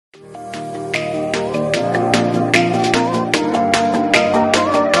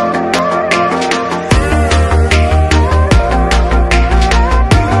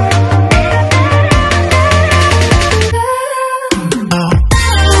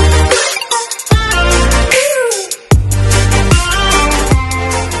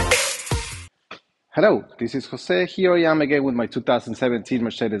Hello, this is Jose. Here I am again with my 2017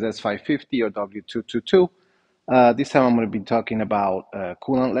 Mercedes S550 or W222. This time I'm going to be talking about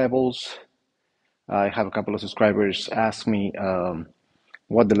coolant levels. I have a couple of subscribers ask me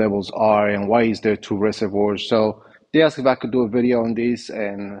what the levels are and why is there two reservoirs. So they asked if I could do a video on this,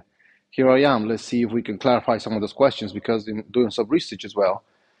 and here I am. Let's see if we can clarify some of those questions, because in doing some research as well,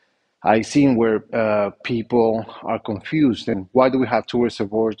 I've seen where people are confused and why do we have two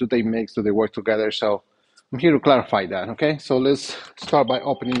reservoirs? Do they mix? Do they work together? So I'm here to clarify that, okay? So let's start by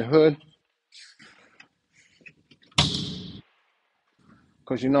opening the hood.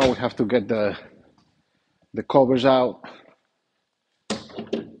 Because we have to get the covers out.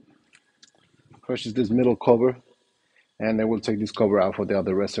 First is this middle cover, and then we'll take this cover out for the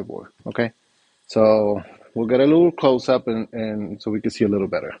other reservoir, okay? So we'll get a little close up and so we can see a little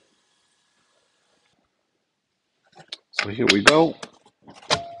better. So here we go.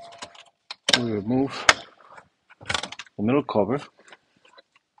 We remove the middle cover.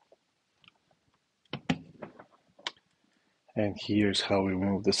 And here's how we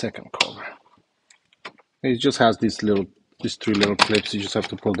remove the second cover. It just has these three little clips. You just have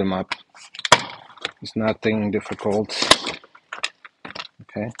to pull them up. It's nothing difficult.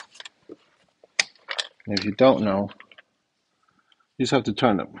 Okay. And if you don't know, you just have to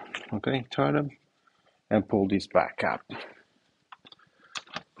turn them. Okay, turn them and pull these back up.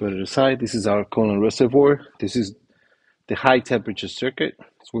 Put it aside. This is our coolant reservoir. This is the high temperature circuit.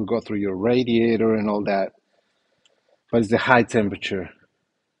 So we'll go through your radiator and all that. But it's the high temperature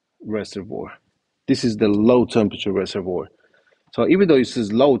reservoir. This is the low temperature reservoir. So even though it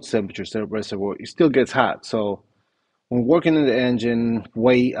says low temperature reservoir, it still gets hot. So when working in the engine,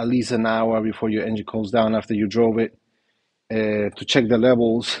 wait at least an hour before your engine cools down after you drove it to check the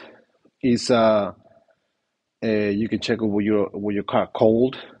levels. You can check with your car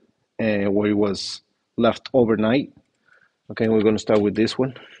cold where it was left overnight. Okay, we're going to start with this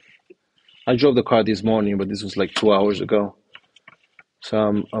one. I drove the car this morning, but this was like 2 hours ago. So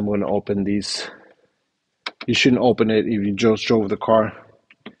I'm going to open these. You shouldn't open it if you just drove the car.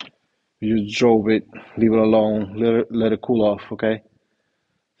 You drove it, leave it alone, let it cool off, okay?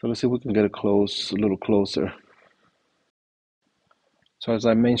 So let's see if we can get it a little closer. So as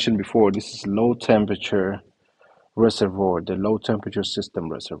I mentioned before, this is low temperature reservoir, the low temperature system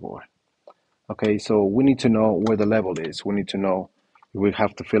reservoir. Okay, so we need to know where the level is. We need to know if we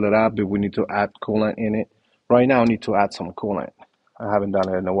have to fill it up, if we need to add coolant in it. Right now I need to add some coolant. I haven't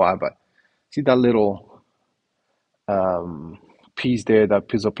done it in a while, but see that little piece there, that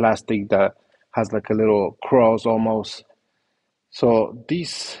piece of plastic that has like a little cross almost. So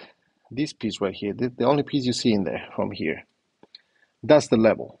this piece right here, the only piece you see in there from here, that's the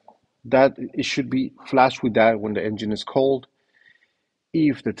level. That it should be flashed with that when the engine is cold.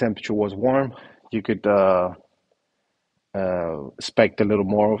 If the temperature was warm, you could expect a little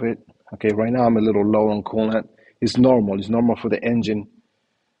more of it. Okay, right now I'm a little low on coolant. It's normal. It's normal for the engine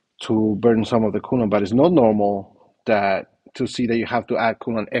to burn some of the coolant, but it's not normal to see that you have to add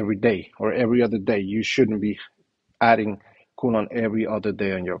coolant every day or every other day. You shouldn't be adding coolant every other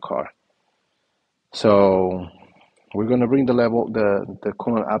day on your car. So we're going to bring the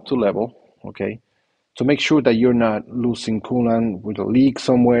coolant up to level, okay, to make sure that you're not losing coolant with a leak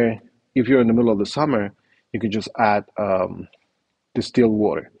somewhere. If you're in the middle of the summer, you could just add distilled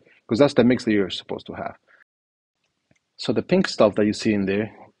water, because that's the mix that you're supposed to have. So the pink stuff that you see in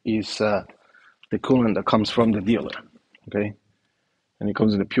there is the coolant that comes from the dealer, okay, and it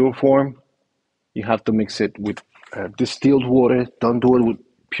comes in a pure form. You have to mix it with distilled water. Don't do it with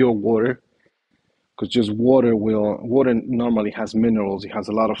pure water, because just water normally has minerals. It has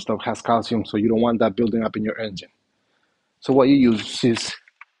a lot of stuff, has calcium, so you don't want that building up in your engine. So what you use is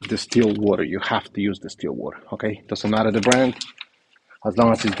distilled water. You have to use distilled water, okay? Doesn't matter the brand, as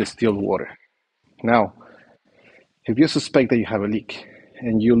long as it's distilled water. Now, if you suspect that you have a leak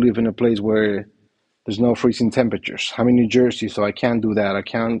and you live in a place where there's no freezing temperatures, I'm in New Jersey, so I can't do that. I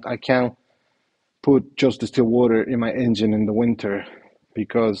can't put just distilled water in my engine in the winter,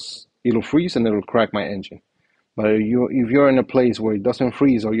 because it'll freeze and it'll crack my engine. But if you're in a place where it doesn't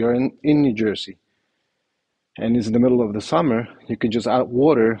freeze, or you're in New Jersey and it's in the middle of the summer, you can just add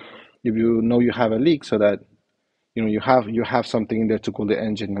water if you know you have a leak, so that you have something in there to cool the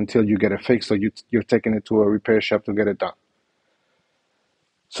engine until you get it fixed. So you're taking it to a repair shop to get it done.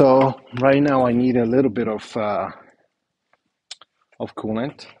 So right now I need a little bit of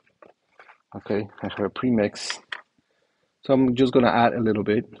coolant. Okay, I have a premix. So I'm just gonna add a little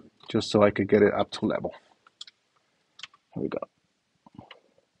bit, just so I could get it up to level. Here we go.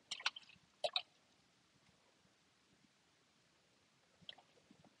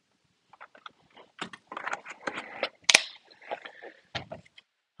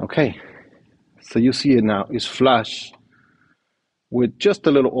 Okay, so you see it now. It's flush with just a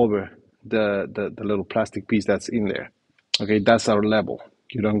little over the little plastic piece that's in there. Okay, that's our level.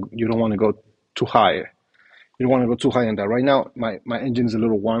 You don't want to go too high. You don't want to go too high on that. Right now, my engine is a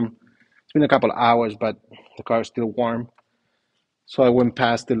little warm. It's been a couple of hours, but the car is still warm. So I went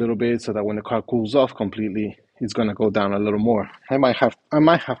past a little bit so that when the car cools off completely, it's gonna go down a little more. I might have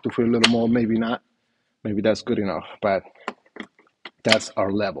to put a little more, maybe not. Maybe that's good enough, but that's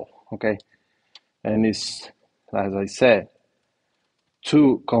our level, okay? And it's, as I said,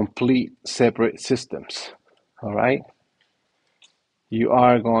 two complete separate systems, all right? You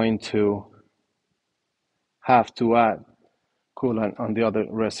are going to have to add coolant on the other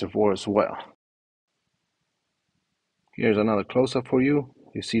reservoir as well. Here's another close-up for you.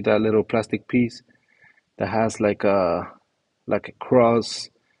 You see that little plastic piece that has like a cross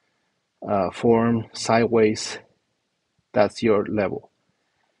form sideways. That's your level.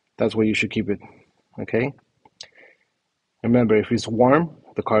 That's where you should keep it, okay? Remember, if it's warm,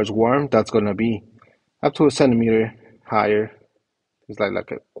 the car is warm, that's gonna be up to a centimeter higher. It's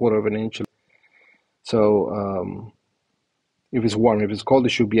like a quarter of an inch. So if it's warm, if it's cold, it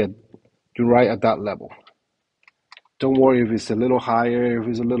should be right at that level. Don't worry if it's a little higher, if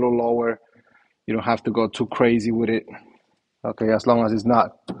it's a little lower. You don't have to go too crazy with it. Okay, as long as it's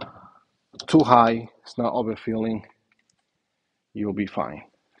not too high, it's not overfilling, you'll be fine.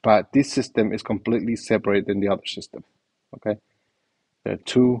 But this system is completely separate than the other system. Okay, they're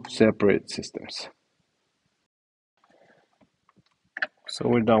two separate systems. So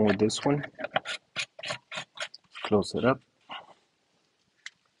we're done with this one. Close it up.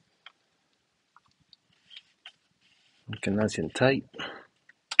 Okay, nice and tight.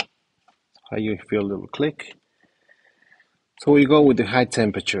 How you feel a little click. So we go with the high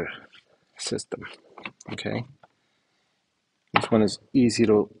temperature system. Okay, this one is easy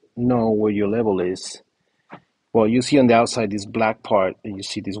to know where your level is. Well, you see on the outside this black part and you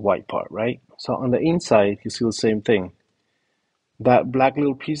see this white part, right? So on the inside, you see the same thing. That black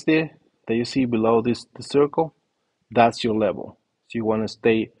little piece there that you see below the circle, that's your level. So you want to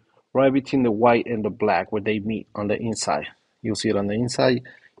stay right between the white and the black where they meet on the inside. You'll see it on the inside.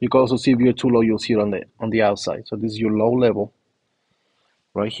 You can also see if you're too low, you'll see it on the outside. So this is your low level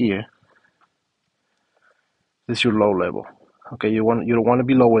right here. This is your low level. Okay, you don't want to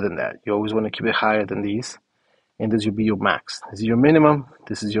be lower than that. You always want to keep it higher than these. And this will be your max. This is your minimum,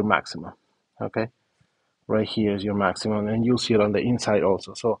 this is your maximum. Okay? Right here is your maximum, and you'll see it on the inside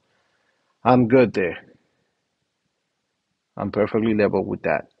also. So I'm good there. I'm perfectly level with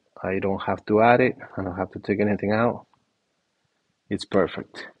that. I don't have to add it. I don't have to take anything out. It's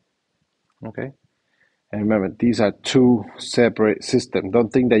perfect. Okay? And remember, these are two separate systems.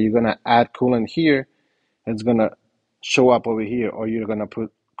 Don't think that you're going to add coolant here and it's going to show up over here, or you're going to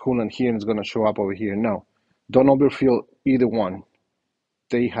put coolant here and it's going to show up over here. No. Don't overfill either one.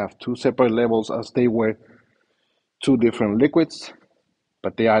 They have two separate levels as they were two different liquids,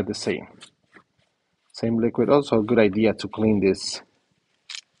 but they are the same. Same liquid. Also a good idea to clean this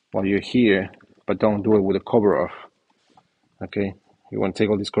while you're here, but don't do it with the cover off. Okay, you want to take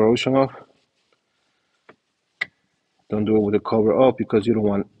all this corrosion off. Don't do it with the cover off because you don't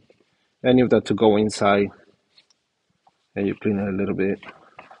want any of that to go inside. And you clean it a little bit.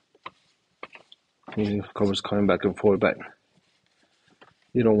 The cover's coming back and forth, but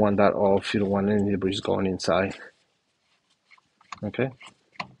you don't want that off. You don't want any debris going inside. Okay.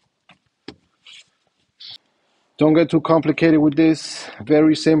 Don't get too complicated with this.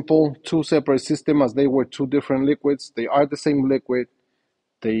 Very simple. Two separate systems as they were two different liquids. They are the same liquid.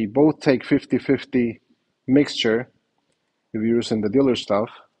 They both take 50-50 mixture if you're using the dealer stuff.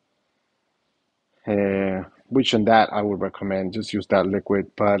 Which in that I would recommend just use that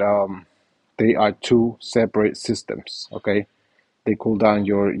liquid. But they are two separate systems. Okay, they cool down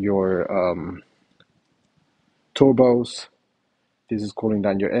your turbos. This is cooling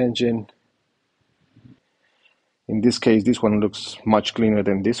down your engine. In this case, this one looks much cleaner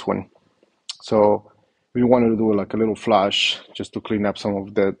than this one. So if you wanted to do like a little flush just to clean up some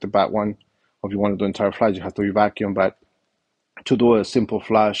of the bad one, or if you want to do entire flush, you have to vacuum. But to do a simple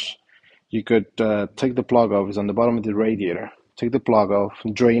flush, you could take the plug off. It's on the bottom of the radiator. Take the plug off,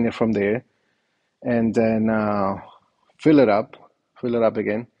 drain it from there, and then fill it up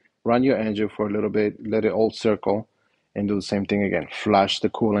again. Run your engine for a little bit, let it all circle, and do the same thing again. Flush the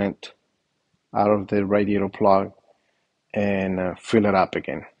coolant out of the radiator plug and fill it up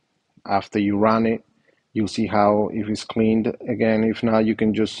again. After you run it, you'll see how if it's cleaned again. If not, you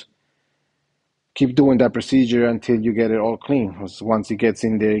can just keep doing that procedure until you get it all clean. Because once it gets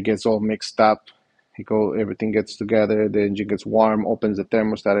in there, it gets all mixed up. everything gets together, the engine gets warm, opens the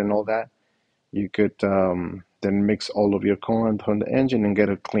thermostat and all that. You could then mix all of your coolant on the engine and get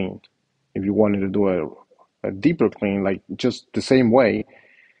it cleaned. If you wanted to do a deeper clean, like just the same way,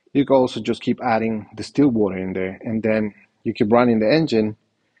 you can also just keep adding distilled water in there, and then you keep running the engine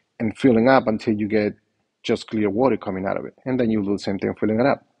and filling up until you get just clear water coming out of it. And then you do the same thing, filling it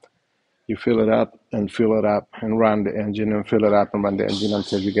up. You fill it up and fill it up and run the engine and fill it up and run the engine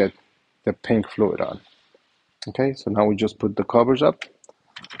until you get the pink fluid on. Okay, so now we just put the covers up,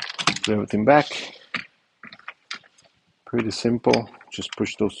 put everything back. Pretty simple. Just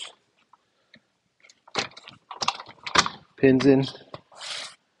push those pins in,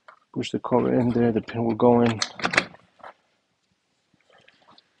 push the cover in there, the pin will go in.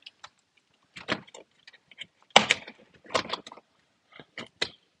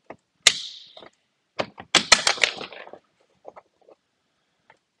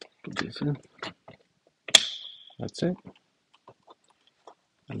 Put this in. That's it.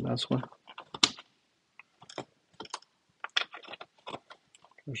 And last one.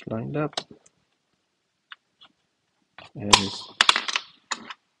 Just lined up. And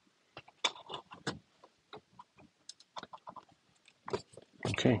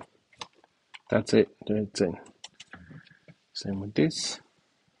okay. That's it. That's in. Same with this.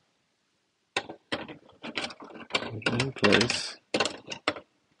 Put it in place.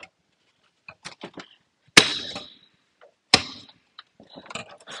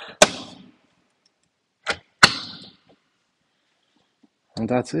 And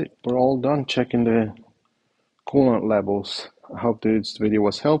that's it. We're all done checking the coolant levels. I hope this video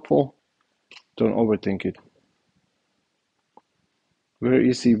was helpful. Don't overthink it. Very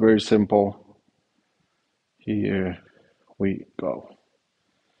easy, very simple. Here we go.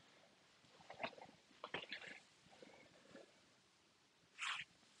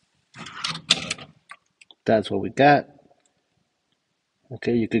 That's what we got.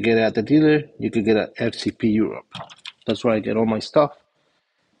 Okay, you could get it at the dealer. You could get it at FCP Europe. That's where I get all my stuff.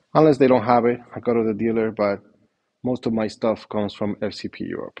 Unless they don't have it, I go to the dealer, but most of my stuff comes from FCP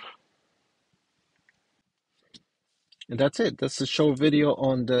Europe. And that's it. That's the short video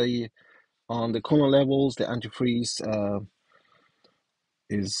on the coolant levels. The antifreeze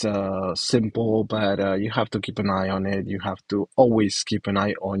is simple, but you have to keep an eye on it. You have to always keep an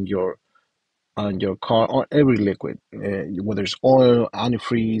eye on your car, on every liquid, whether it's oil,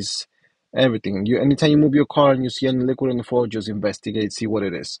 antifreeze, everything. Anytime you move your car and you see any liquid on the floor, just investigate, see what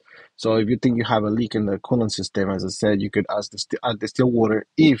it is. So if you think you have a leak in the coolant system, as I said, you could add distilled water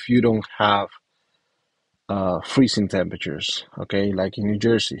if you don't have freezing temperatures. Okay, like in New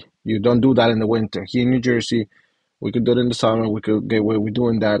Jersey, you don't do that in the winter. Here in New Jersey, we could do it in the summer. We could get away with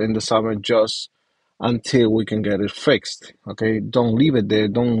doing that in the summer just until we can get it fixed. Okay, don't leave it there.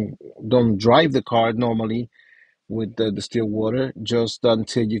 Don't drive the car normally with the distilled water just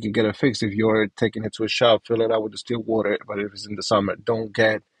until you can get it fixed. If you're taking it to a shop, fill it out with distilled water. But if it's in the summer, don't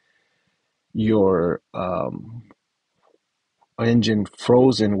get your engine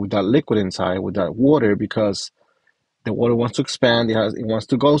frozen with that liquid inside, with that water, because the water wants to expand. It wants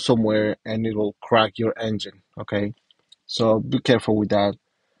to go somewhere, and it'll crack your engine. Okay, so be careful with that.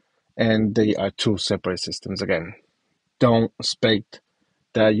 And they are two separate systems. Again, don't expect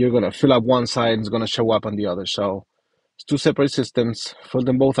that you're gonna fill up one side and it's gonna show up on the other. So it's two separate systems. Fill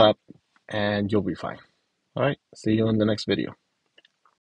them both up, and you'll be fine. All right. See you in the next video.